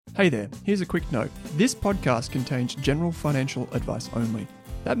Hey there, here's a quick note. This podcast contains general financial advice only.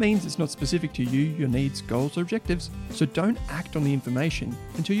 That means it's not specific to you, your needs, goals, or objectives, so don't act on the information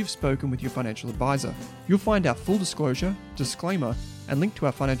until you've spoken with your financial advisor. You'll find our full disclosure, disclaimer, and link to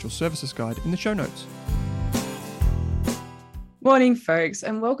our financial services guide in the show notes. Morning, folks,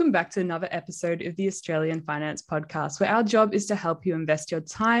 and welcome back to another episode of the Australian Finance Podcast, where our job is to help you invest your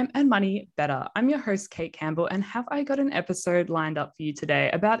time and money better. I'm your host, Kate Campbell, and have I got an episode lined up for you today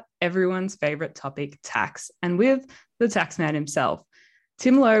about everyone's favourite topic, tax, and with the taxman himself.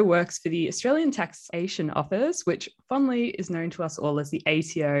 Tim Lowe works for the Australian Taxation Office, which fondly is known to us all as the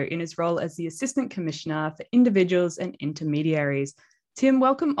ATO, in his role as the Assistant Commissioner for Individuals and Intermediaries. Tim,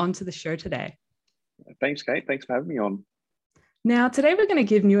 welcome onto the show today. Thanks, Kate. Thanks for having me on. Now, today we're going to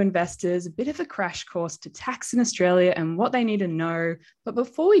give new investors a bit of a crash course to tax in Australia and what they need to know. But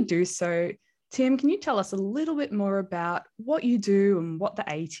before we do so, Tim, can you tell us a little bit more about what you do and what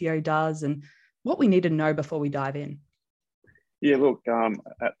the ATO does and what we need to know before we dive in? Yeah, look,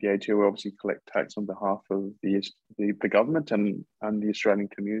 at the ATO, we obviously collect tax on behalf of the government and the Australian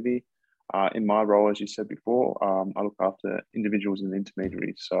community. In my role, as you said before, I look after individuals and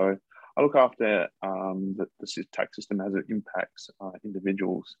intermediaries. So I look after the tax system as it impacts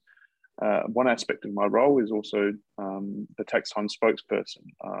individuals. One aspect of my role is also the tax time spokesperson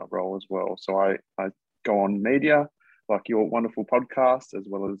role as well. So I go on media, like your wonderful podcast, as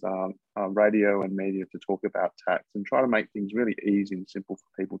well as radio and media to talk about tax and try to make things really easy and simple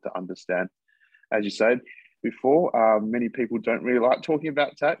for people to understand. As you said before, many people don't really like talking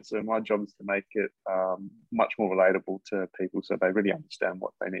about tax, so my job is to make it much more relatable to people so they really understand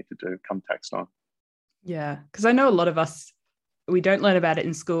what they need to do come tax time. Yeah, because I know a lot of us, we don't learn about it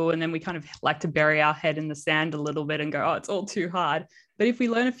in school, and then we kind of like to bury our head in the sand a little bit and go, oh, it's all too hard. But if we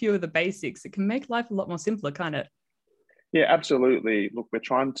learn a few of the basics, it can make life a lot more simpler, can't it? Yeah, absolutely. Look, we're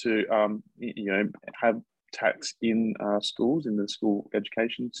trying to have tax in schools, in the school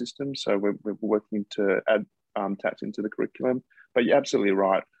education system. So we're working to add tax into the curriculum. But you're absolutely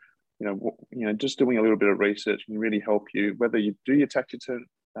right. Just doing a little bit of research can really help you, whether you do your tax return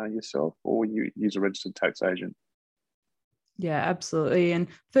yourself or you use a registered tax agent. Yeah, absolutely. And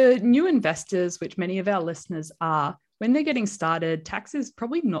for new investors, which many of our listeners are, when they're getting started, tax is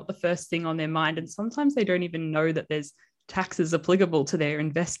probably not the first thing on their mind. And sometimes they don't even know that there's taxes applicable to their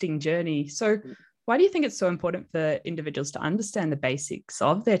investing journey. So why do you think it's so important for individuals to understand the basics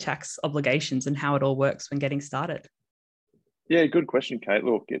of their tax obligations and how it all works when getting started? Yeah, good question, Kate.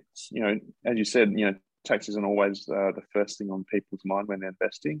 Look, it's, as you said, tax isn't always the first thing on people's mind when they're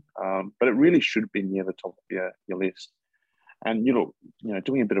investing, but it really should be near the top of your list. And,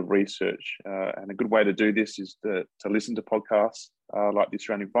 doing a bit of research and a good way to do this is to listen to podcasts like the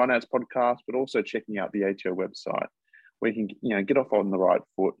Australian Finance Podcast, but also checking out the ATO website where you can, get off on the right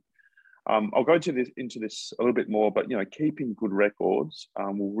foot. I'll go into this a little bit more, but keeping good records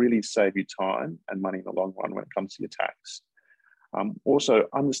will really save you time and money in the long run when it comes to your tax. Also,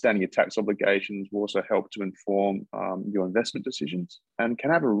 understanding your tax obligations will also help to inform your investment decisions and can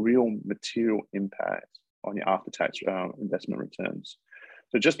have a real material impact on your after-tax investment returns.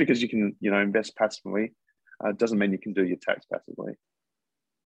 So just because you can invest passively doesn't mean you can do your tax passively.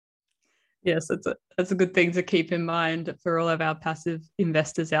 Yes, that's a good thing to keep in mind for all of our passive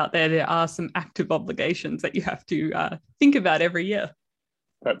investors out there. There are some active obligations that you have to think about every year.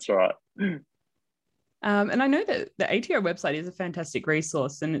 That's right. And I know that the ATO website is a fantastic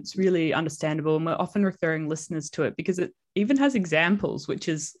resource and it's really understandable. And we're often referring listeners to it because it even has examples, which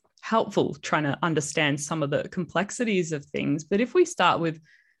is helpful trying to understand some of the complexities of things. But if we start with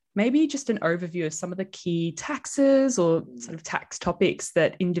maybe just an overview of some of the key taxes or sort of tax topics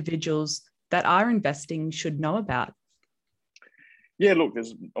that individuals that are investing should know about. Yeah, look,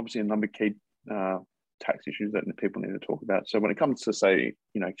 there's obviously a number of key tax issues that people need to talk about. So when it comes to, say,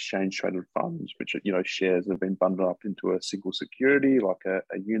 exchange traded funds, which are, shares that have been bundled up into a single security, like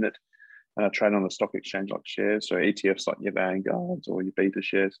a unit, trade on the stock exchange like shares, so ETFs like your Vanguards or your Beta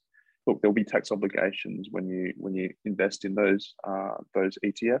shares. Look, there'll be tax obligations when you invest in those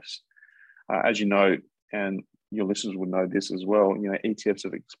ETFs. As you know, and your listeners will know this as well, ETFs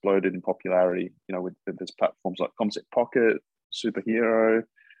have exploded in popularity, with there's platforms like Concept Pocket, Superhero,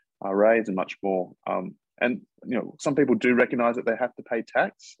 Raids, and much more. And some people do recognize that they have to pay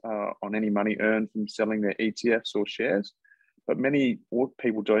tax on any money earned from selling their ETFs or shares. But many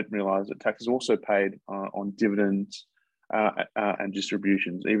people don't realize that tax is also paid on dividends and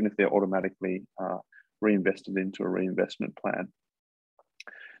distributions, even if they're automatically reinvested into a reinvestment plan.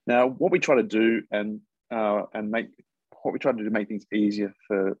 Now, what we try to do make things easier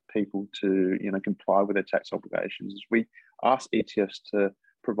for people to comply with their tax obligations is we ask ETFs to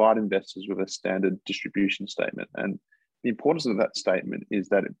provide investors with a standard distribution statement. And the importance of that statement is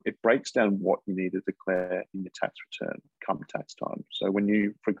that it breaks down what you need to declare in your tax return come tax time. So when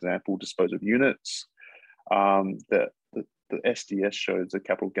you, for example, dispose of units, the SDS shows the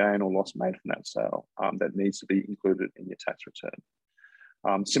capital gain or loss made from that sale that needs to be included in your tax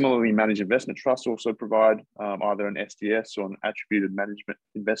return. Similarly, managed investment trusts also provide either an SDS or an attributed management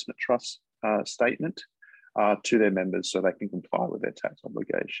investment trust statement to their members so they can comply with their tax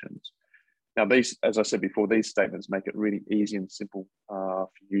obligations. Now, these, as I said before, these statements make it really easy and simple for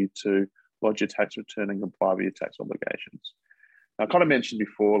you to lodge your tax return and comply with your tax obligations. Now, I kind of mentioned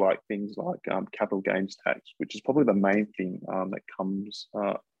before, like things like capital gains tax, which is probably the main thing that comes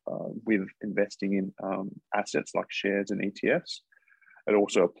with investing in assets like shares and ETFs. It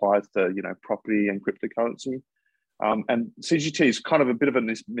also applies to, property and cryptocurrency. And CGT is kind of a bit of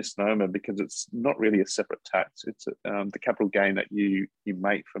a misnomer because it's not really a separate tax. It's the capital gain that you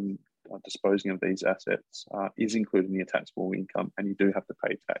make from disposing of these assets is included in your taxable income, and you do have to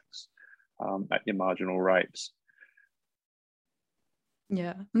pay tax at your marginal rates.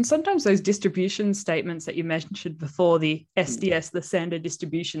 Yeah, and sometimes those distribution statements that you mentioned before, the SDS, the standard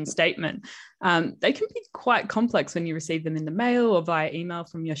distribution statement, they can be quite complex when you receive them in the mail or via email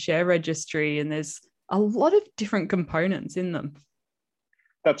from your share registry, and there's a lot of different components in them.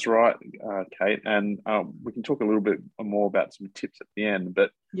 That's right, Kate, and we can talk a little bit more about some tips at the end.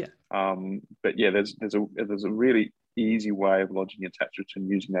 But there's a really easy way of lodging your tax return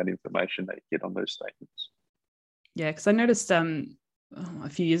using that information that you get on those statements. Yeah, because I noticed a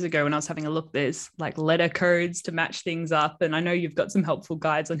few years ago when I was having a look, there's like letter codes to match things up, and I know you've got some helpful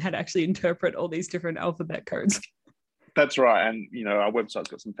guides on how to actually interpret all these different alphabet codes. That's right, and our website's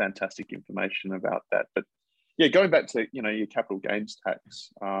got some fantastic information about that. But yeah, going back to your capital gains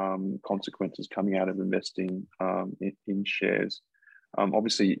tax consequences coming out of investing in shares.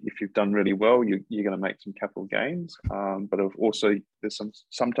 Obviously, if you've done really well, you're going to make some capital gains. But also,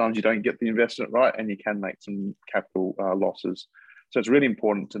 sometimes you don't get the investment right, and you can make some capital losses. So it's really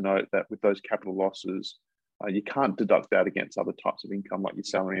important to note that with those capital losses, you can't deduct that against other types of income like your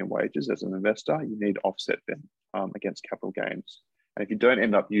salary and wages as an investor. You need to offset them against capital gains. And if you don't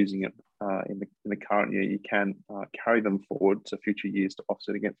end up using it in the current year, you can carry them forward to future years to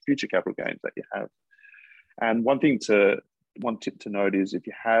offset against future capital gains that you have. And one tip to note is if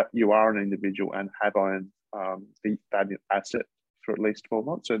you are an individual and have owned that asset for at least 12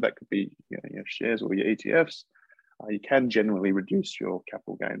 months, so that could be your shares or your ETFs, you can generally reduce your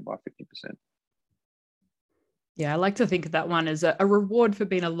capital gain by 50%. Yeah, I like to think of that one as a reward for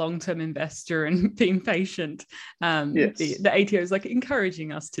being a long-term investor and being patient. Yes. The ATO is like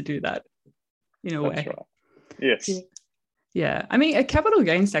encouraging us to do that in a way. That's right. Yes. Yeah. I mean, a capital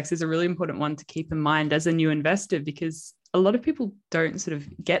gains tax is a really important one to keep in mind as a new investor, because a lot of people don't sort of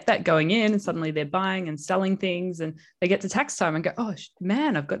get that going in, and suddenly they're buying and selling things, and they get to tax time and go, oh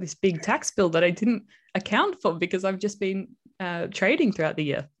man, I've got this big tax bill that I didn't account for because I've just been trading throughout the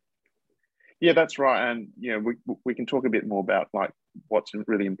year. Yeah, that's right. And we can talk a bit more about like what's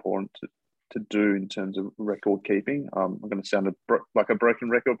really important to do in terms of record keeping. I'm going to sound like a broken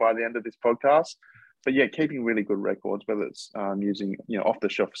record by the end of this podcast, but yeah, keeping really good records, whether it's using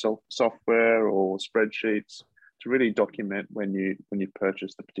off-the-shelf software or spreadsheets to really document when you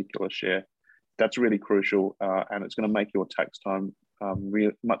purchase the particular share. That's really crucial, and it's going to make your tax time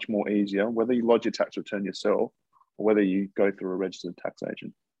much more easier, whether you lodge your tax return yourself or whether you go through a registered tax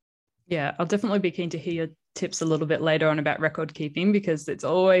agent. Yeah, I'll definitely be keen to hear your tips a little bit later on about record keeping, because it's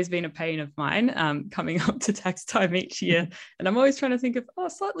always been a pain of mine coming up to tax time each year. And I'm always trying to think of a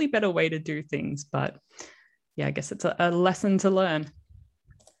slightly better way to do things. But yeah, I guess it's a lesson to learn.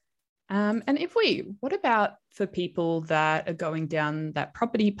 And what about for people that are going down that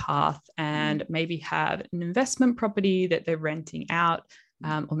property path and maybe have an investment property that they're renting out,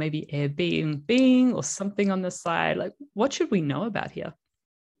 or maybe Airbnb or something on the side? Like, what should we know about here?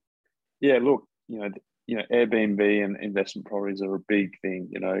 Yeah, look, Airbnb and investment properties are a big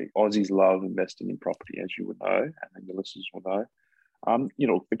thing. Aussies love investing in property, as you would know, and your listeners will know.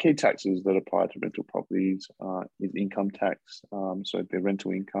 The key taxes that apply to rental properties is income tax. So the rental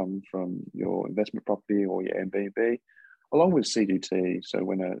income from your investment property or your Airbnb, along with CGT. So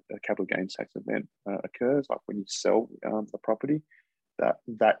when a capital gains tax event occurs, like when you sell the property,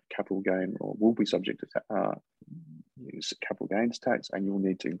 that capital gain will be subject to capital gains tax, and you'll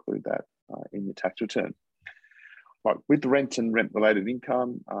need to include that in your tax return. Like with rent and rent-related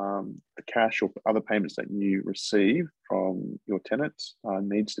income, the cash or other payments that you receive from your tenants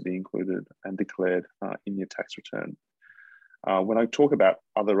needs to be included and declared in your tax return. When I talk about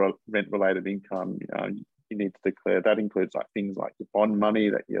other rent-related income, you need to declare. That includes like things like your bond money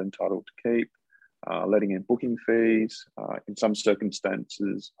that you're entitled to keep, letting in booking fees, in some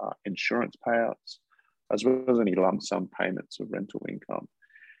circumstances, insurance payouts, as well as any lump sum payments of rental income.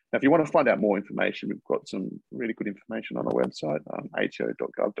 Now, if you want to find out more information, we've got some really good information on our website,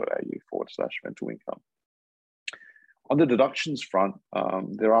 ato.gov.au/rental income. On the deductions front,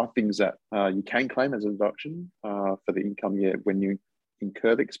 there are things that you can claim as a deduction for the income year when you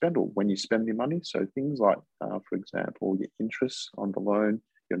incur the expense or when you spend the money. So things like, for example, your interest on the loan,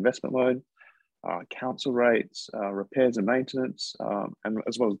 your investment loan, council rates, repairs and maintenance, and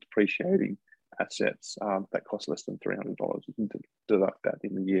as well as depreciating assets that cost less than $300. You can deduct that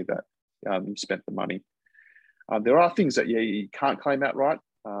in the year that you spent the money. There are things that you can't claim outright.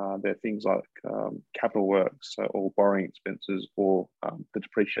 There are things like capital works or borrowing expenses or the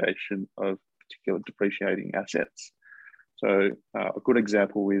depreciation of particular depreciating assets. So a good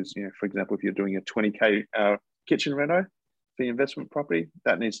example is, for example, if you're doing a 20K kitchen reno for your investment property,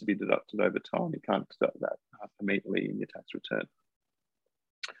 that needs to be deducted over time. You can't deduct that immediately in your tax return.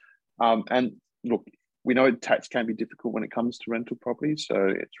 And look, we know tax can be difficult when it comes to rental properties, so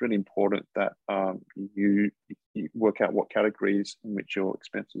it's really important that you work out what categories in which your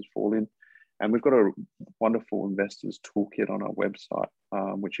expenses fall in. And we've got a wonderful investors toolkit on our website,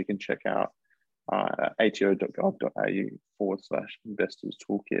 which you can check out at ato.gov.au/investors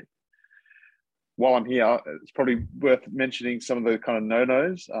toolkit. While I'm here, it's probably worth mentioning some of the kind of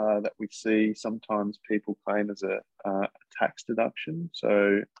no-nos that we see sometimes people claim as a tax deduction.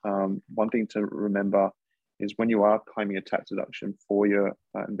 So one thing to remember is when you are claiming a tax deduction for your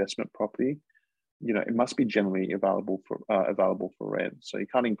investment property, it must be generally available for rent. So you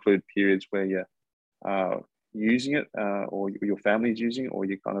can't include periods where you're using it or your family's using it, or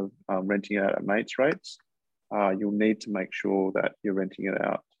you're kind of renting it out at mates rates. You'll need to make sure that you're renting it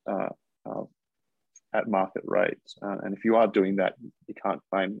out at market rates. And if you are doing that, you can't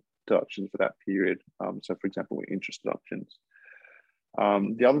claim deductions for that period. So for example, interest deductions.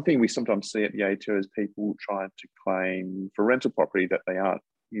 The other thing we sometimes see at the ATO is people trying to claim for rental property that they aren't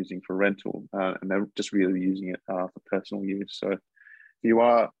using for rental, and they're just really using it for personal use. So if you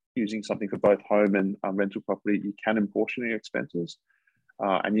are using something for both home and rental property, you can apportion your expenses,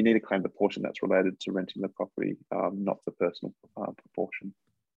 and you need to claim the portion that's related to renting the property, not the personal proportion.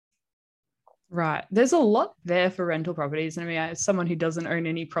 Right. There's a lot there for rental properties. I mean, as someone who doesn't own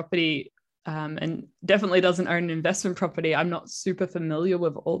any property and definitely doesn't own an investment property, I'm not super familiar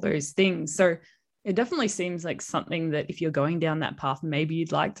with all those things. So it definitely seems like something that if you're going down that path, maybe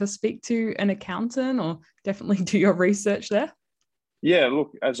you'd like to speak to an accountant or definitely do your research there. Yeah,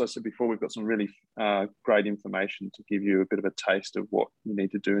 look, as I said before, we've got some really great information to give you a bit of a taste of what you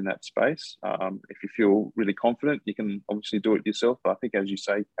need to do in that space. If you feel really confident, you can obviously do it yourself. But I think, as you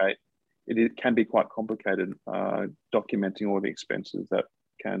say, Kate, it can be quite complicated documenting all the expenses that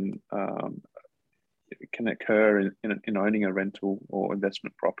can occur in owning a rental or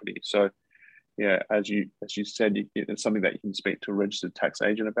investment property. So, yeah, as you said, it's something that you can speak to a registered tax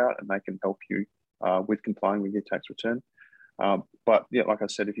agent about, and they can help you with complying with your tax return. But yeah, like I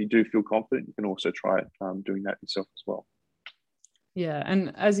said, if you do feel confident, you can also try doing that yourself as well. Yeah.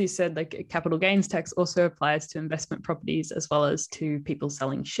 And as you said, like capital gains tax also applies to investment properties as well as to people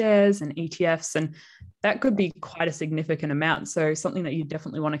selling shares and ETFs. And that could be quite a significant amount. So something that you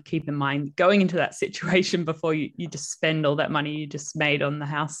definitely want to keep in mind going into that situation before you just spend all that money you just made on the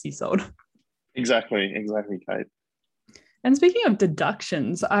house you sold. Exactly, Kate. And speaking of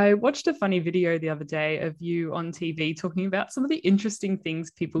deductions, I watched a funny video the other day of you on TV talking about some of the interesting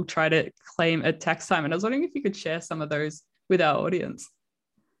things people try to claim at tax time. And I was wondering if you could share some of those with our audience.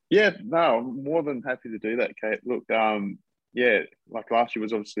 Yeah, no, I'm more than happy to do that, Kate. Look, yeah, like last year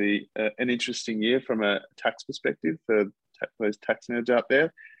was obviously an interesting year from a tax perspective for those tax nerds out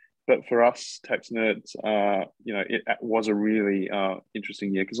there. But for us tax nerds, it was a really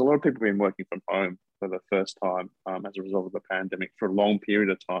interesting year because a lot of people have been working from home for the first time as a result of the pandemic for a long period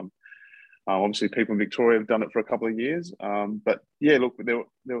of time. Obviously, people in Victoria have done it for a couple of years. But yeah, look, there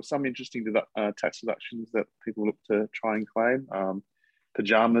were some interesting tax deductions that people look to try and claim.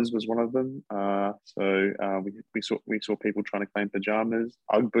 Pajamas was one of them. We saw people trying to claim pajamas.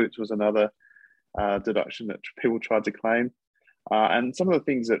 Ugg boots was another deduction that people tried to claim. And some of the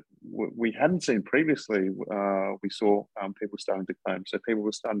things that we hadn't seen previously, we saw people starting to claim. So people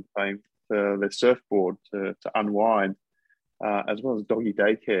were starting to claim for their surfboard to unwind, as well as doggy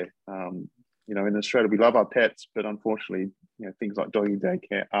daycare. In Australia, we love our pets, but unfortunately, things like doggy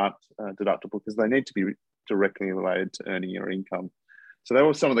daycare aren't deductible because they need to be directly related to earning your income. So that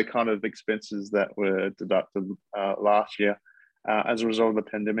was some of the kind of expenses that were deducted last year as a result of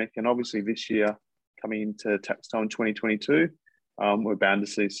the pandemic. And obviously this year, coming into tax time 2022, we're bound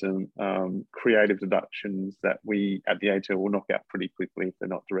to see some creative deductions that we at the ATO will knock out pretty quickly if they're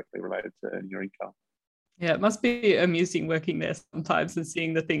not directly related to earning your income. Yeah, it must be amusing working there sometimes and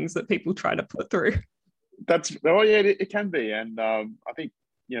seeing the things that people try to put through. It can be. And I think,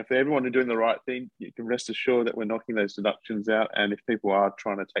 for everyone who's doing the right thing, you can rest assured that we're knocking those deductions out. And if people are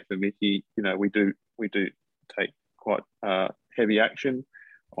trying to take the mickey, we do take quite heavy action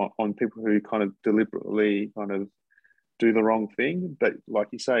on people who kind of deliberately kind of do the wrong thing. But like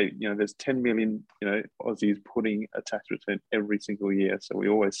you say, there's 10 million, Aussies putting a tax return every single year. So we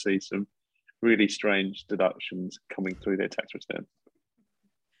always see some really strange deductions coming through their tax return.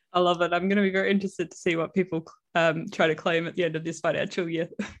 I love it. I'm going to be very interested to see what people try to claim at the end of this financial year.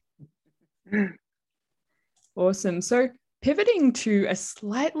 Awesome. So pivoting to a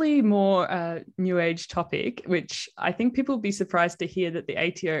slightly more new age topic, which I think people will be surprised to hear that the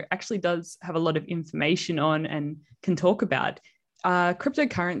ATO actually does have a lot of information on and can talk about,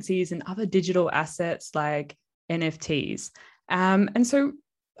 cryptocurrencies and other digital assets like NFTs. And so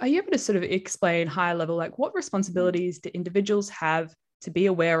are you able to sort of explain high level, like what responsibilities do individuals have to be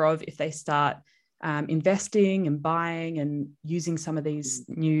aware of if they start investing and buying and using some of these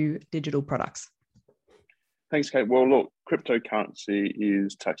new digital products? Thanks, Kate. Well, look, cryptocurrency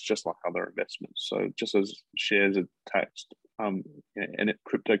is taxed just like other investments. So just as shares are taxed, and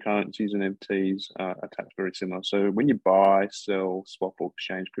cryptocurrencies and NFTs are taxed very similar. So when you buy, sell, swap, or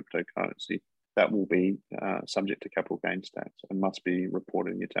exchange cryptocurrency, that will be subject to capital gains tax and must be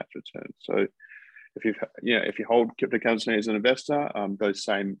reported in your tax return. So if you hold cryptocurrency as an investor, those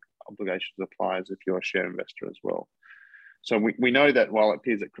same obligations apply as if you're a share investor as well. So we know that while it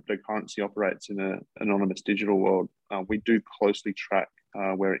appears that cryptocurrency operates in an anonymous digital world, we do closely track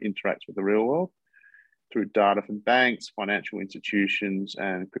where it interacts with the real world through data from banks, financial institutions,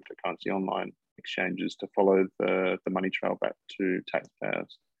 and cryptocurrency online exchanges to follow the money trail back to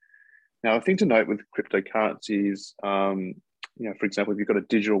taxpayers. Now, the thing to note with cryptocurrencies, for example, if you've got a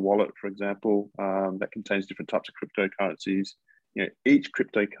digital wallet, for example, that contains different types of cryptocurrencies, each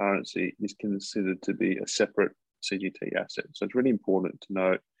cryptocurrency is considered to be a separate CGT asset. So it's really important to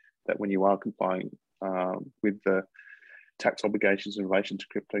note that when you are complying with the tax obligations in relation to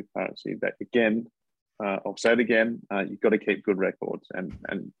cryptocurrency, that again, I'll say it again, you've got to keep good records and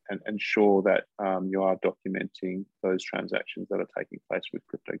ensure that you are documenting those transactions that are taking place with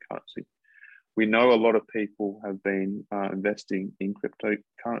cryptocurrency. We know a lot of people have been investing in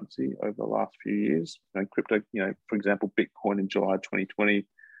cryptocurrency over the last few years. For example, Bitcoin in July 2020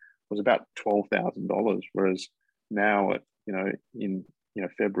 was about $12,000, whereas now, in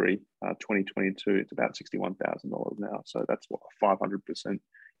February 2022, it's about $61,000 now. So that's what a 500%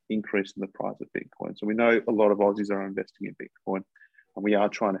 increase in the price of Bitcoin. So we know a lot of Aussies are investing in Bitcoin, and we are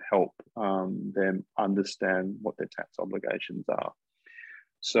trying to help them understand what their tax obligations are.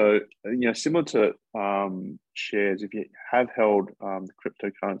 So, similar to shares, if you have held the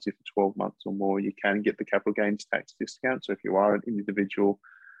cryptocurrency for 12 months or more, you can get the capital gains tax discount. So if you are an individual,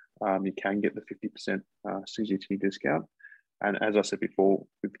 you can get the 50% CGT discount. And as I said before,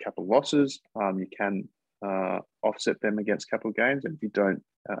 with capital losses, you can offset them against capital gains. And if you don't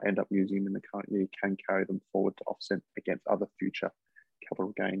end up using them in the current year, you can carry them forward to offset against other future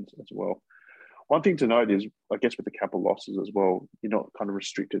capital gains as well. One thing to note is, I guess with the capital losses as well, you're not kind of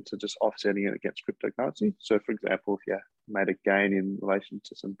restricted to just offsetting it against cryptocurrency. So for example, if you made a gain in relation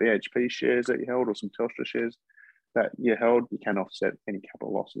to some BHP shares that you held or some Telstra shares that you held, you can offset any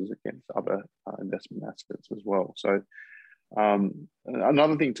capital losses against other investment assets as well. So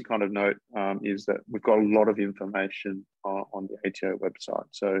another thing to kind of note is that we've got a lot of information on the ATO website.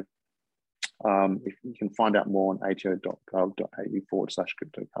 So if you can find out more on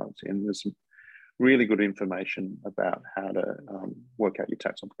ato.gov.au/cryptocurrency, and there's some really good information about how to work out your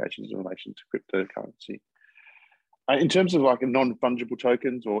tax obligations in relation to cryptocurrency. In terms of like non-fungible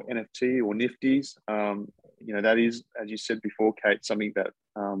tokens or NFT or NFTs, that is, as you said before, Kate, something that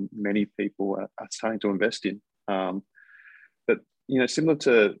many people are starting to invest in. But similar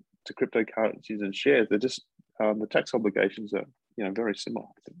to cryptocurrencies and shares, they're just the tax obligations are very similar.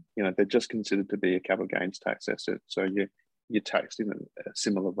 They're just considered to be a capital gains tax asset. So you're taxed in a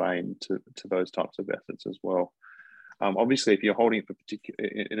similar vein to those types of assets as well. Obviously, if you're holding it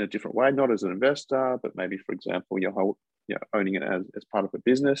in a different way, not as an investor, but maybe, for example, you're owning it as part of a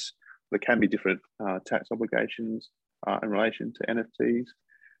business, there can be different tax obligations in relation to NFTs,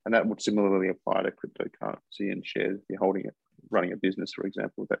 and that would similarly apply to cryptocurrency and shares. If you're running a business, for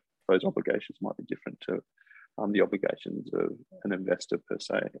example, that those obligations might be different to the obligations of an investor per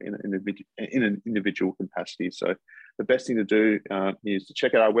se in an individual capacity. So the best thing to do is to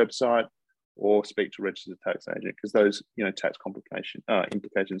check out our website. or speak to a registered tax agent, because those, tax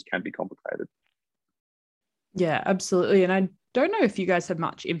implications can be complicated. Yeah, absolutely. And I don't know if you guys have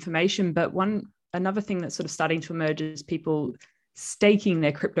much information, but another thing that's sort of starting to emerge is people staking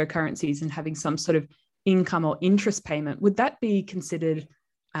their cryptocurrencies and having some sort of income or interest payment. Would that be considered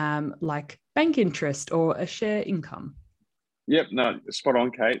like bank interest or a share income? Yep, no, spot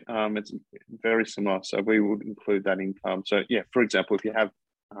on, Kate. It's very similar. So we would include that income. So yeah, for example, if you have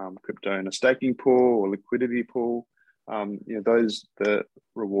crypto in a staking pool or liquidity pool, the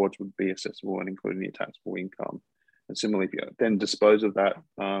rewards would be accessible and including your taxable income. And similarly, if you then dispose of that,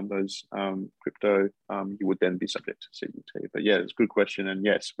 those crypto, you would then be subject to CBT. But yeah, it's a good question. And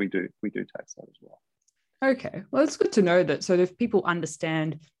yes, we do tax that as well. Okay, well, it's good to know that. So if people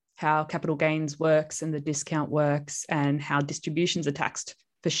understand how capital gains works and the discount works and how distributions are taxed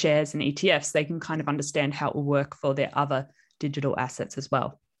for shares and ETFs, they can kind of understand how it will work for their other digital assets as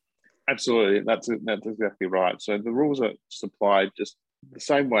well. Absolutely, that's exactly right. So the rules are just applied just the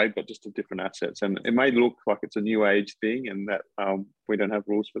same way, but just to different assets. And it may look like it's a new age thing and that we don't have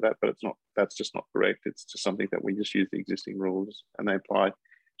rules for that, but it's not. That's just not correct. It's just something that we just use the existing rules and they apply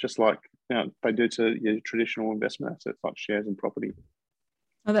just like they do to your traditional investment assets like shares and property.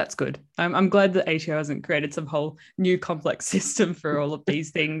 Oh, that's good. I'm glad that ATO hasn't created some whole new complex system for all of these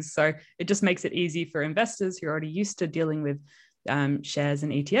things. So it just makes it easy for investors who are already used to dealing with shares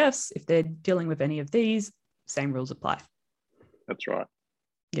and ETFs. If they're dealing with any of these, same rules apply. That's right.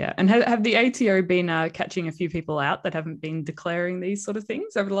 Yeah. And have the ATO been catching a few people out that haven't been declaring these sort of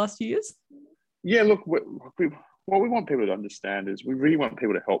things over the last few years? Yeah, look, what we want people to understand is we really want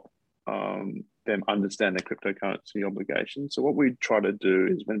people to help them understand their cryptocurrency obligations. So what we try to do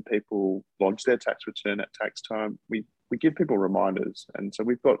is when people lodge their tax return at tax time, we give people reminders. And so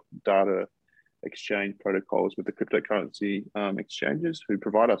we've got data exchange protocols with the cryptocurrency exchanges who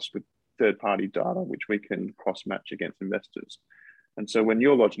provide us with third-party data, which we can cross-match against investors. And so when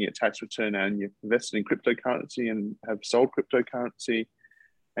you're lodging your tax return and you've invested in cryptocurrency and have sold cryptocurrency,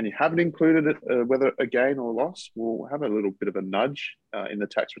 and you haven't included it, whether a gain or loss, we'll have a little bit of a nudge in the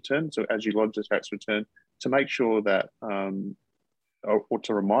tax return. So as you lodge the tax return, to make sure that, or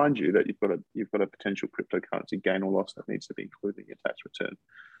to remind you that you've got a potential cryptocurrency gain or loss that needs to be included in your tax return.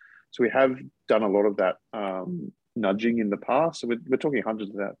 So we have done a lot of that nudging in the past. So we're talking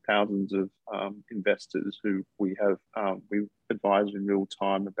hundreds of thousands of investors who we've advised in real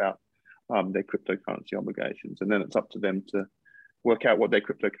time about their cryptocurrency obligations, and then it's up to them to work out what their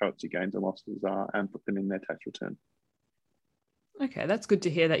cryptocurrency gains and losses are and put them in their tax return. Okay, that's good to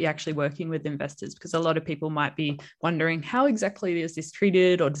hear that you're actually working with investors, because a lot of people might be wondering how exactly is this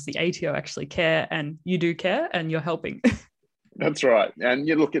treated, or does the ATO actually care? And you do care and you're helping. That's right. And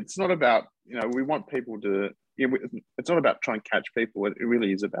yeah, look, it's not about, we want people to, it's not about trying to catch people. It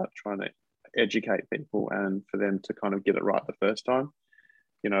really is about trying to educate people and for them to kind of get it right the first time.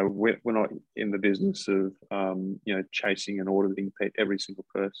 We're not in the business of, chasing and auditing every single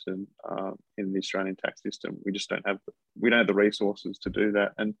person in the Australian tax system. We just don't have the resources to do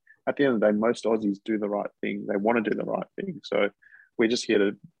that. And at the end of the day, most Aussies do the right thing. They want to do the right thing. So we're just here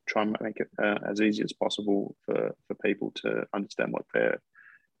to try and make it as easy as possible for people to understand what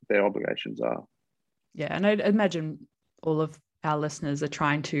their obligations are. Yeah, and I'd imagine all of our listeners are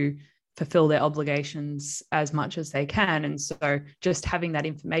trying to fulfill their obligations as much as they can. And so just having that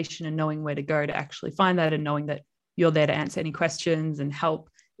information and knowing where to go to actually find that, and knowing that you're there to answer any questions and help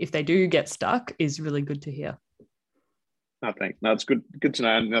if they do get stuck, is really good to hear. No, thanks. No, it's good to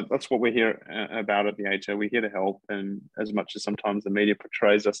know. And that's what we're here about at the ATO. We're here to help. And as much as sometimes the media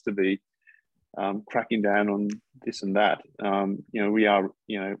portrays us to be cracking down on this and that, we are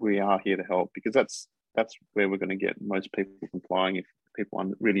here to help, because that's where we're going to get most people complying, if people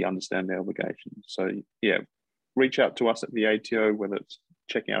really understand their obligations. So yeah, reach out to us at the ATO, whether it's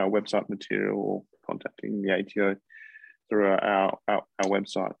checking out our website material or contacting the ATO through our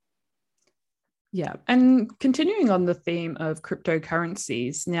website. Yeah. And continuing on the theme of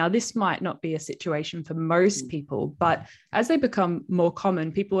cryptocurrencies, now this might not be a situation for most people, but as they become more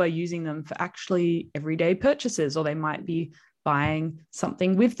common, people are using them for actually everyday purchases, or they might be buying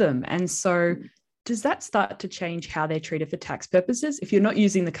something with them. And so does that start to change how they're treated for tax purposes? If you're not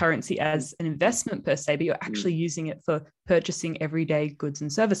using the currency as an investment per se, but you're actually using it for purchasing everyday goods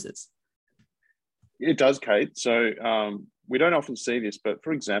and services? It does, Kate. So we don't often see this, but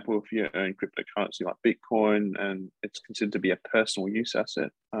for example, if you earn cryptocurrency like Bitcoin, and it's considered to be a personal use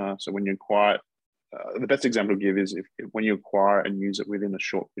asset. So when you acquire, the best example to give is when you acquire and use it within a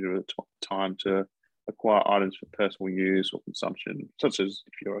short period of time to acquire items for personal use or consumption, such as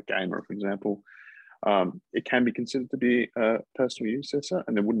if you're a gamer, for example. it can be considered to be a personal use asset,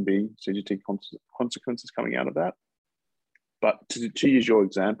 and there wouldn't be CGT consequences coming out of that. But to use your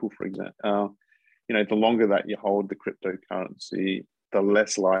example, for example, the longer that you hold the cryptocurrency, the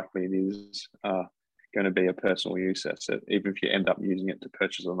less likely it is going to be a personal use asset, even if you end up using it to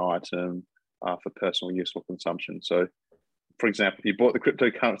purchase an item for personal use or consumption. So, for example, if you bought the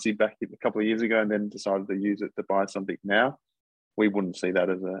cryptocurrency back a couple of years ago and then decided to use it to buy something now, we wouldn't see that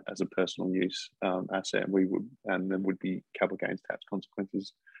as a personal use asset. And there would be capital gains tax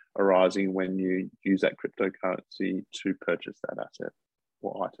consequences arising when you use that cryptocurrency to purchase that asset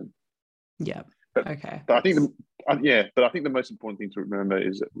or item. Yeah. But, okay. But I think the most important thing to remember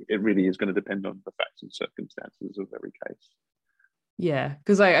is that it really is going to depend on the facts and circumstances of every case. Yeah,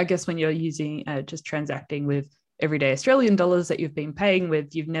 because I guess when you're using just transacting with everyday Australian dollars that you've been paying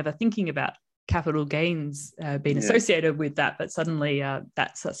with, you've never thinking about capital gains being associated with that, but suddenly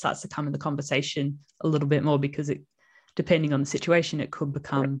that starts to come in the conversation a little bit more because depending on the situation, it could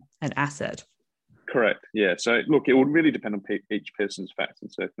become an asset. Correct. Yeah. So look, it would really depend on each person's facts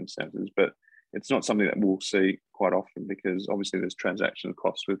and circumstances, but it's not something that we'll see quite often because obviously there's transaction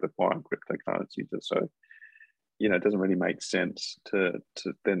costs with acquiring cryptocurrencies. So, it doesn't really make sense to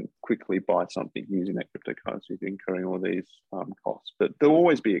then quickly buy something using that cryptocurrency, incurring all these costs. But there'll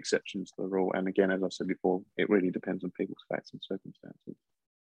always be exceptions to the rule. And again, as I said before, it really depends on people's facts and circumstances.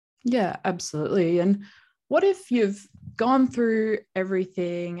 Yeah, absolutely. And what if you've gone through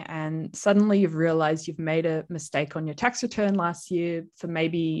everything and suddenly you've realized you've made a mistake on your tax return last year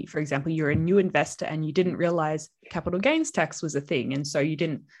for example, you're a new investor and you didn't realize capital gains tax was a thing. And so you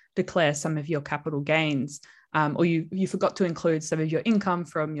didn't declare some of your capital gains. Or you forgot to include some of your income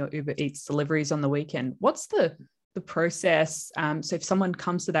from your Uber Eats deliveries on the weekend. What's the process? So if someone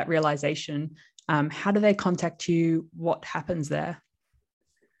comes to that realization, how do they contact you? What happens there?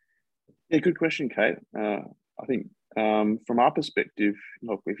 Yeah, good question, Kate. I think from our perspective,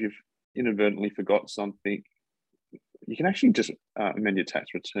 look, if you've inadvertently forgot something, you can actually just amend your tax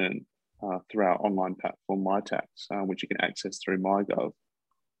return through our online platform, MyTax, which you can access through MyGov.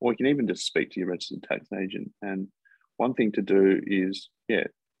 Or you can even just speak to your registered tax agent. And one thing to do is,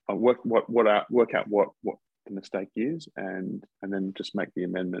 work out what the mistake is, and then just make the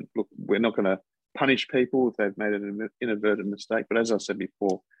amendment. Look, we're not going to punish people if they've made an inadvertent mistake. But as I said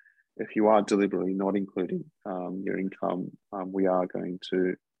before, if you are deliberately not including your income, we are going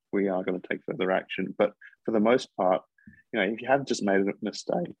to take further action. But for the most part, if you have just made a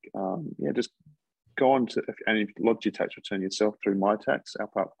mistake, just go on to and if you lodge your tax return yourself through MyTax,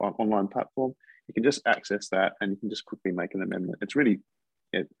 our online platform, you can just access that and you can just quickly make an amendment. It's really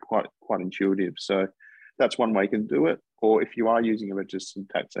quite intuitive. So that's one way you can do it. Or if you are using a registered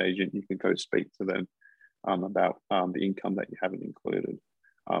tax agent, you can go speak to them about the income that you haven't included.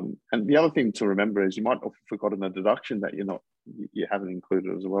 And the other thing to remember is you might have forgotten a deduction that you haven't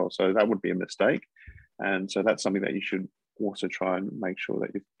included as well. So that would be a mistake. And so that's something that you should also try and make sure that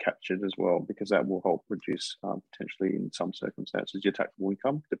you've captured as well, because that will help reduce potentially in some circumstances your taxable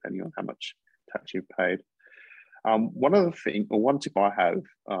income, depending on how much tax you've paid. One tip I have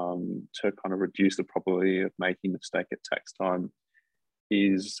to kind of reduce the probability of making a mistake at tax time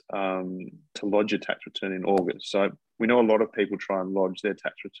is to lodge your tax return in August. So we know a lot of people try and lodge their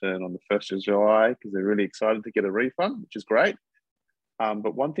tax return on the 1st of July because they're really excited to get a refund, which is great.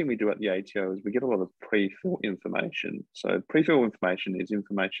 But one thing we do at the ATO is we get a lot of pre-fill information. So pre-fill information is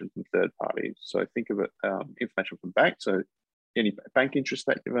information from third parties. So think of it, information from banks, so any bank interest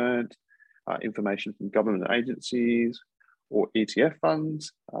that you've earned, information from government agencies or ETF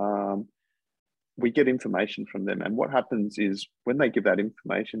funds. We get information from them. And what happens is when they give that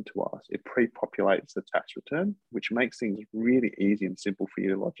information to us, it pre-populates the tax return, which makes things really easy and simple for you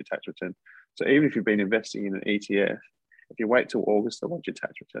to lodge your tax return. So even if you've been investing in an ETF, if you wait till August to lodge your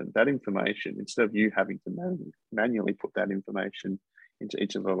tax return, that information, instead of you having to manually put that information into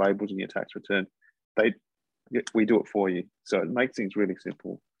each of the labels in your tax return, we do it for you. So it makes things really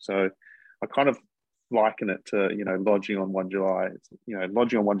simple. So I kind of liken it to, lodging on 1 July.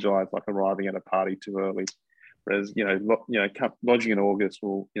 Lodging on 1 July is like arriving at a party too early. Whereas, lodging in August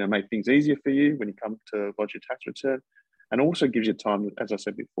will, make things easier for you when you come to lodge your tax return. And also gives you time, as I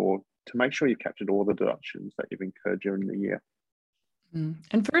said before, to make sure you've captured all the deductions that you've incurred during the year.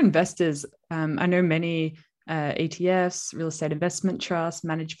 And for investors, I know many ETFs, real estate investment trusts,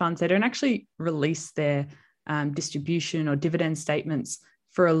 managed funds, they don't actually release their distribution or dividend statements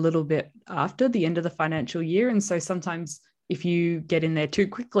for a little bit after the end of the financial year. And so sometimes if you get in there too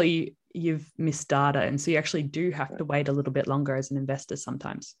quickly, you've missed data. And so you actually do have to wait a little bit longer as an investor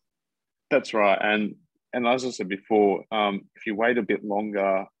sometimes. That's right. And as I said before, if you wait a bit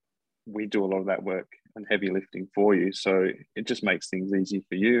longer, we do a lot of that work and heavy lifting for you. So it just makes things easy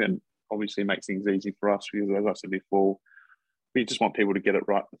for you, and obviously makes things easy for us, because as I said before, we just want people to get it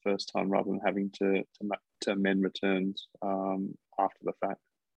right the first time rather than having to amend returns after the fact.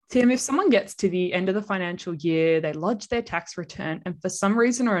 Tim, if someone gets to the end of the financial year, they lodge their tax return, and for some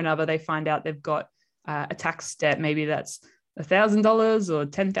reason or another, they find out they've got a tax debt, maybe that's $1,000 or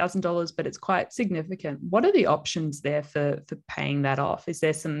 $10,000, but it's quite significant. What are the options there for paying that off? Is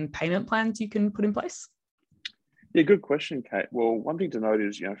there some payment plans you can put in place? Yeah, good question, Kate. Well, one thing to note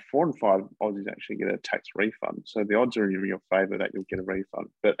is, 4 and 5 Aussies actually get a tax refund. So the odds are in your favour that you'll get a refund.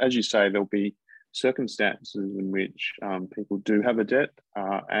 But as you say, there'll be circumstances in which people do have a debt.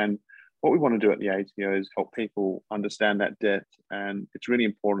 And what we want to do at the ATO is help people understand that debt. And it's really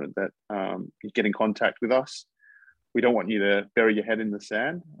important that you get in contact with us. We don't want you to bury your head in the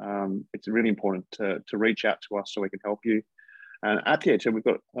sand. It's really important to reach out to us so we can help you. And at the ATO, we've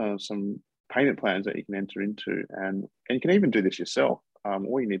got some payment plans that you can enter into, and you can even do this yourself.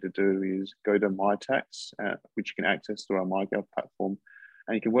 All you need to do is go to MyTax, which you can access through our MyGov platform,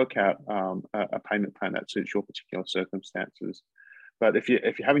 and you can work out a payment plan that suits your particular circumstances. But if you're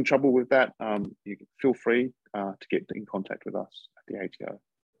having trouble with that, you can feel free to get in contact with us at the ATO.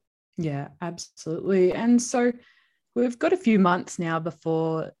 Yeah, absolutely. And so we've got a few months now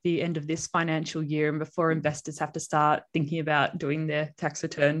before the end of this financial year and before investors have to start thinking about doing their tax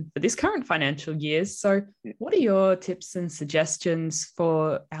return for this current financial year. So what are your tips and suggestions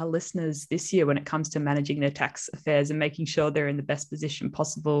for our listeners this year when it comes to managing their tax affairs and making sure they're in the best position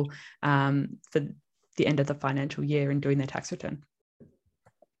possible for the end of the financial year and doing their tax return?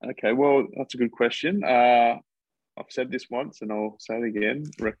 Okay, well, that's a good question. I've said this once and I'll say it again: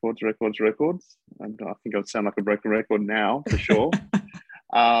 records. And I think I'd sound like a broken record now for sure.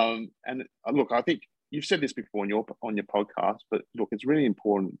 And look, I think you've said this before on your podcast, but look, it's really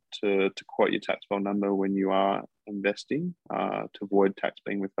important to quote your tax file number when you are investing to avoid tax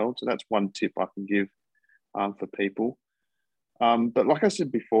being withheld. So that's one tip I can give for people. But like I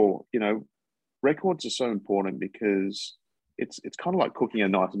said before, records are so important because it's kind of like cooking a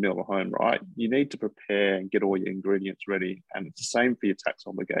nice meal at home, right? You need to prepare and get all your ingredients ready. And it's the same for your tax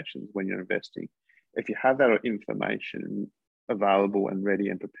obligations when you're investing. If you have that information available and ready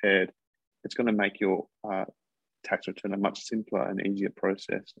and prepared, it's going to make your tax return a much simpler and easier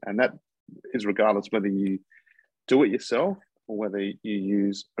process. And that is regardless whether you do it yourself or whether you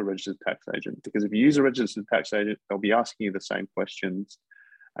use a registered tax agent. Because if you use a registered tax agent, they'll be asking you the same questions,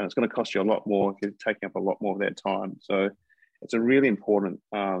 and it's going to cost you a lot more if you're taking up a lot more of their time. So it's a really important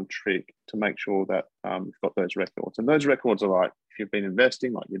trick to make sure that you've got those records. And those records are like, if you've been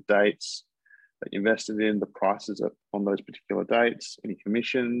investing, like your dates that you invested in, the prices on those particular dates, any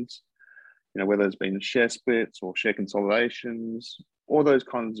commissions, whether there's been share splits or share consolidations, all those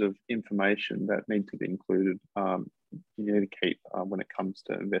kinds of information that need to be included, you need to keep when it comes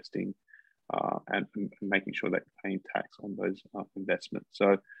to investing and making sure that you're paying tax on those investments.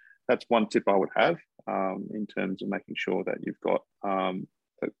 So that's one tip I would have in terms of making sure that you've got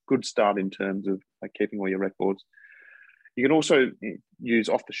a good start in terms of keeping all your records. You can also use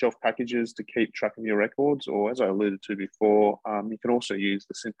off-the-shelf packages to keep track of your records, or as I alluded to before, you can also use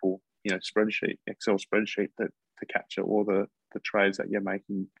the simple, spreadsheet, Excel spreadsheet to capture all the trades that you're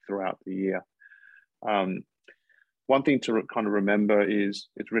making throughout the year. One thing to kind of remember is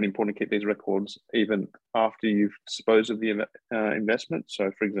it's really important to keep these records even after you've disposed of the investment.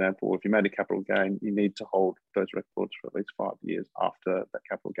 So, for example, if you made a capital gain, you need to hold those records for at least 5 years after that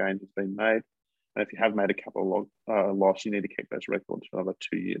capital gain has been made. And if you have made a capital loss, you need to keep those records for another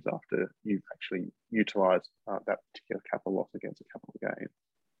 2 years after you've actually utilised that particular capital loss against a capital gain.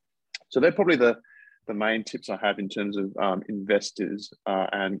 So they're probably the main tips I have in terms of investors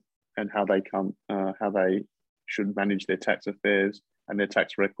and how they should manage their tax affairs and their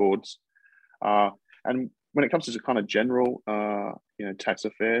tax records. And when it comes to kind of general, tax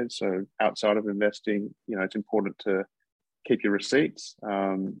affairs, so outside of investing, it's important to keep your receipts.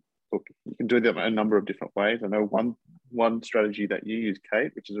 Look, you can do that a number of different ways. I know one strategy that you use,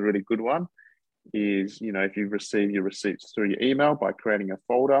 Kate, which is a really good one, is, if you receive your receipts through your email by creating a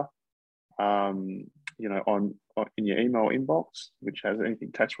folder, in your email inbox, which has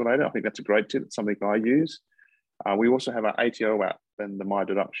anything tax related. I think that's a great tip. It's something I use. We also have our ATO app and the My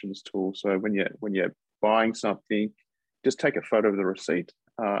Deductions tool. So when you're buying something, just take a photo of the receipt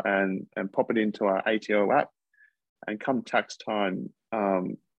and pop it into our ATO app. And come tax time,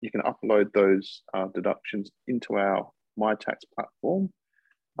 you can upload those deductions into our My Tax platform,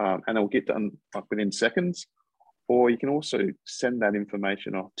 and it'll get done within seconds. Or you can also send that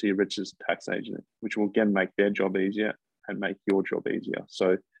information off to your registered tax agent, which will again make their job easier and make your job easier.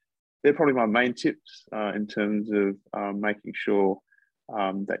 So they're probably my main tips in terms of making sure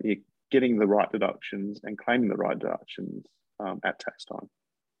that you're getting the right deductions and claiming the right deductions at tax time.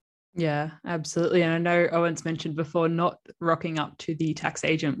 Yeah, absolutely. And I know Owen's mentioned before not rocking up to the tax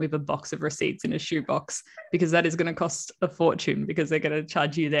agent with a box of receipts in a shoebox, because that is going to cost a fortune, because they're going to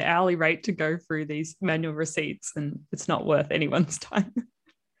charge you their hourly rate to go through these manual receipts, and it's not worth anyone's time.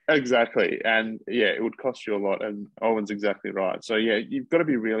 Exactly. And yeah, it would cost you a lot. And Owen's exactly right. So yeah, you've got to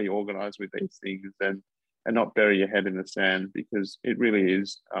be really organized with these things and not bury your head in the sand, because it really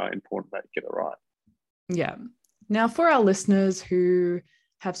is important that you get it right. Yeah. Now, for our listeners who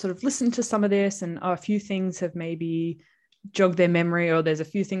have sort of listened to some of this and a few things have maybe jogged their memory, or there's a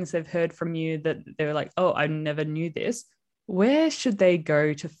few things they've heard from you that they're like, oh, I never knew this. Where should they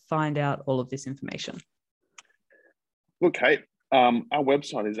go to find out all of this information? Look, Kate, our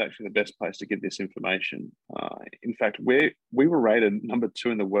website is actually the best place to get this information. In fact, we were rated number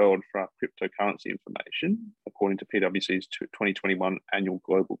 2 in the world for our cryptocurrency information, according to PwC's 2021 annual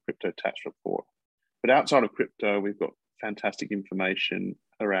global crypto tax report. But outside of crypto, we've got fantastic information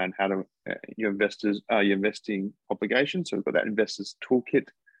around how to your investing obligations. So we've got that investors toolkit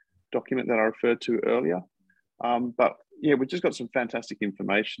document that I referred to earlier. But yeah, we've just got some fantastic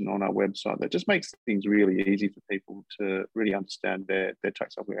information on our website that just makes things really easy for people to really understand their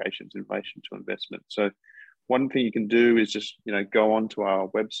tax obligations in relation to investment. So one thing you can do is just go onto our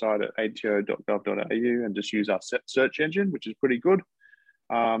website at ato.gov.au and just use our search engine, which is pretty good.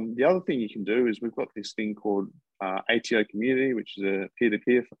 The other thing you can do is we've got this thing called ATO Community, which is a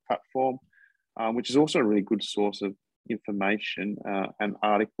peer-to-peer platform, which is also a really good source of information and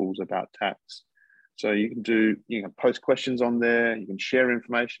articles about tax. So you can post questions on there, you can share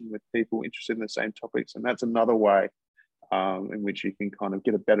information with people interested in the same topics, and that's another way in which you can kind of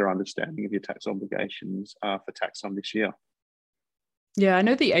get a better understanding of your tax obligations for tax time this year. Yeah, I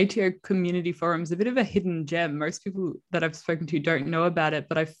know the ATO community forum is a bit of a hidden gem. Most people that I've spoken to don't know about it,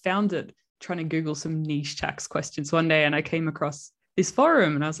 but I found it trying to Google some niche tax questions one day, and I came across this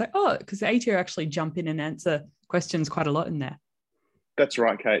forum and I was like, oh, because the ATO actually jump in and answer questions quite a lot in there. That's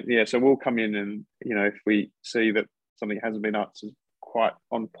right, Kate. Yeah, so we'll come in and, if we see that something hasn't been answered quite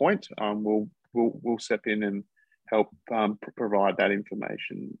on point, we'll step in and help provide that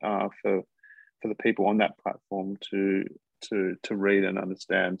information for the people on that platform to read and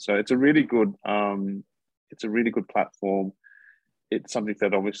understand. So it's a really good platform. It's something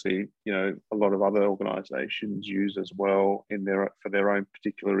that obviously a lot of other organisations use as well for their own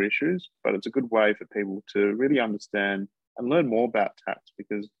particular issues. But it's a good way for people to really understand and learn more about tax,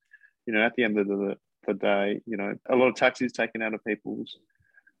 because at the end of the day, a lot of tax is taken out of people's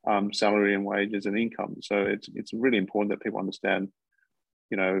salary and wages and income. So it's really important that people understand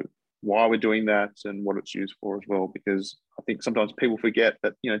why we're doing that and what it's used for as well, because I think sometimes people forget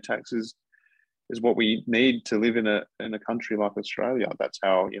that tax is what we need to live in a country like Australia. That's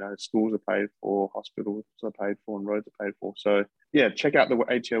how schools are paid for, hospitals are paid for, and roads are paid for. So yeah, check out the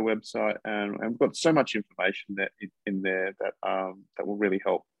ATO website, and we've got so much information in there that will really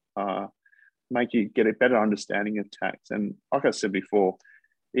help make you get a better understanding of tax. And like I said before,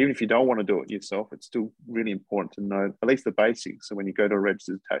 even if you don't want to do it yourself, it's still really important to know at least the basics. So when you go to a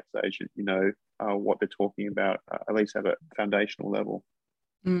registered tax agent, what they're talking about, at least at a foundational level.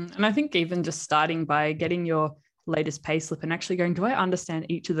 And I think even just starting by getting your latest payslip and actually going, do I understand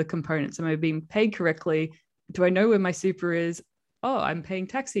each of the components? Am I being paid correctly? Do I know where my super is? Oh, I'm paying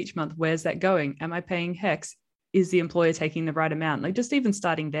tax each month. Where's that going? Am I paying HEX? Is the employer taking the right amount? Like, just even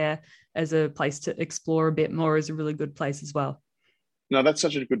starting there as a place to explore a bit more is a really good place as well. No, that's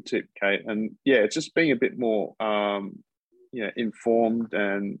such a good tip, Kate. And yeah, it's just being a bit more informed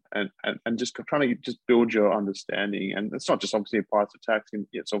and just trying to just build your understanding. And it's not just obviously applies to tax, and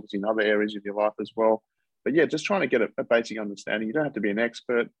it's obviously in other areas of your life as well. But yeah, just trying to get a basic understanding. You don't have to be an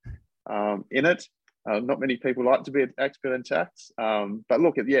expert in it. Not many people like to be an expert in tax. But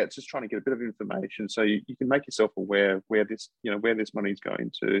look, it's just trying to get a bit of information so you can make yourself aware of where this money is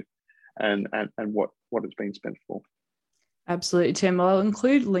going to and what it's being spent for. Absolutely, Tim. I'll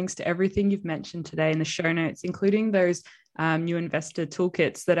include links to everything you've mentioned today in the show notes, including those new investor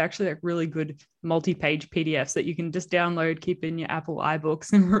toolkits that are actually like really good multi-page PDFs that you can just download, keep in your Apple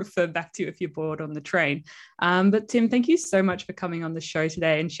iBooks, and refer back to if you're bored on the train. But Tim, thank you so much for coming on the show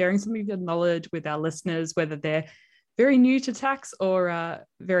today and sharing some of your knowledge with our listeners, whether they're very new to tax or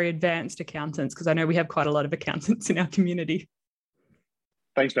very advanced accountants, because I know we have quite a lot of accountants in our community.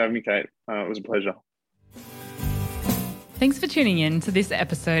 Thanks for having me, Kate. It was a pleasure. Thanks for tuning in to this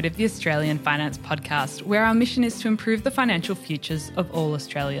episode of the Australian Finance Podcast, where our mission is to improve the financial futures of all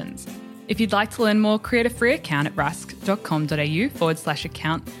Australians. If you'd like to learn more, create a free account at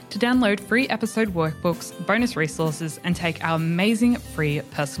rask.com.au/account to download free episode workbooks, bonus resources, and take our amazing free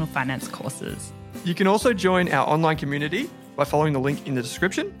personal finance courses. You can also join our online community by following the link in the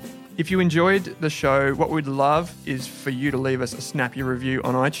description. If you enjoyed the show, what we'd love is for you to leave us a snappy review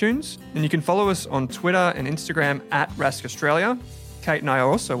on iTunes. And you can follow us on Twitter and Instagram at Rask Australia. Kate and I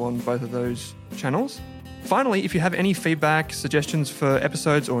are also on both of those channels. Finally, if you have any feedback, suggestions for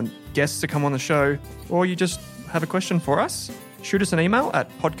episodes or guests to come on the show, or you just have a question for us, shoot us an email at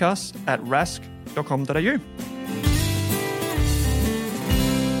podcast@rask.com.au.